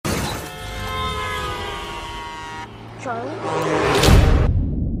Charlie?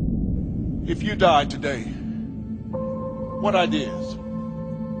 If you died today, what ideas,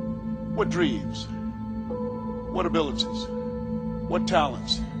 what dreams, what abilities, what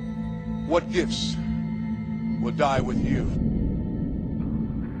talents, what gifts will die with you?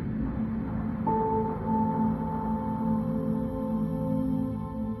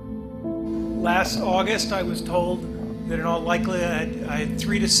 Last August, I was told that in all likelihood I had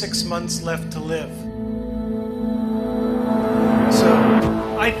 3 to 6 months left to live. So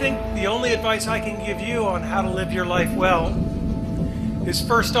I think the only advice I can give you on how to live your life well is,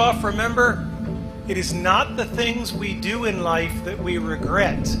 first off, remember, it is not the things we do in life that we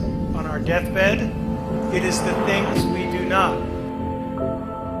regret on our deathbed. It is the things we do not.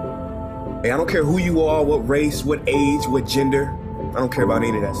 Hey, I don't care who you are, what race, what age, what gender. I don't care about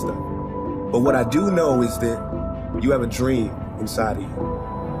any of that stuff. But what I do know is that you have a dream inside of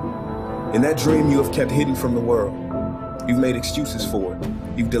you. And that dream you have kept hidden from the world. You've made excuses for it.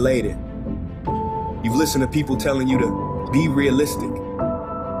 You've delayed it. You've listened to people telling you to be realistic.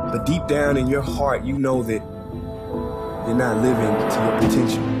 But deep down in your heart, you know that you're not living to your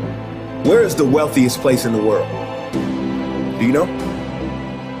potential. Where is the wealthiest place in the world? Do you know?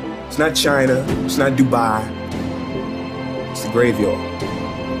 It's not China. It's not Dubai. It's the graveyard.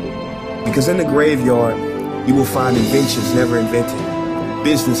 Because in the graveyard, you will find inventions never invented,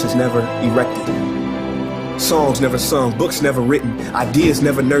 businesses never erected, songs never sung, books never written, ideas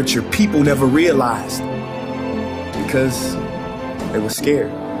never nurtured, people never realized, because they were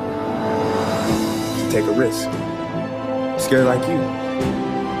scared to take a risk, scared like you.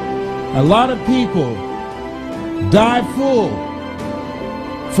 A lot of people die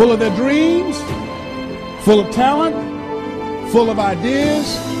full of their dreams, full of talent, full of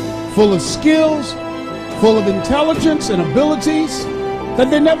ideas, full of skills, full of intelligence and abilities that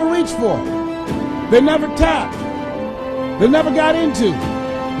they never reached for. They never tapped. They never got into.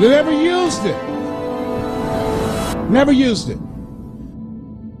 They never used it. Never used it.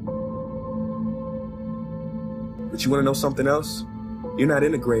 But you want to know something else? You're not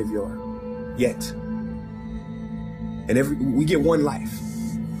in a graveyard yet. And we get one life,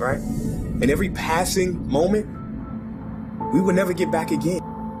 right? And every passing moment, we will never get back again.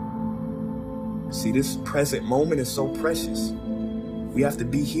 See, this present moment is so precious. We have to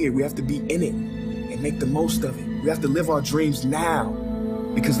be here. We have to be in it and make the most of it. We have to live our dreams now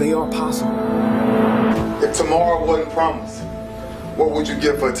because they are possible. If tomorrow wasn't promised, what would you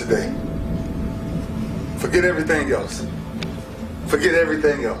give for today? Forget everything else. Forget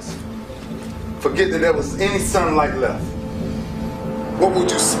everything else. Forget that there was any sunlight left. What would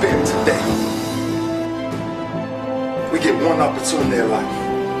you spend today? We get one opportunity in life.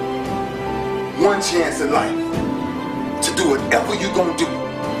 One chance in life to do whatever you're gonna do,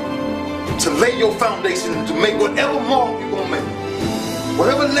 to lay your foundation and to make whatever mark you're gonna make,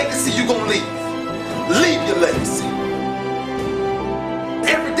 whatever legacy you're gonna leave your legacy.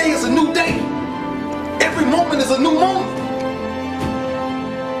 Every day is a new day. Every moment is a new moment.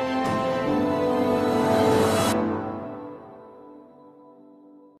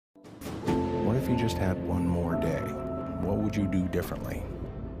 What if you just had one more day? What would you do differently?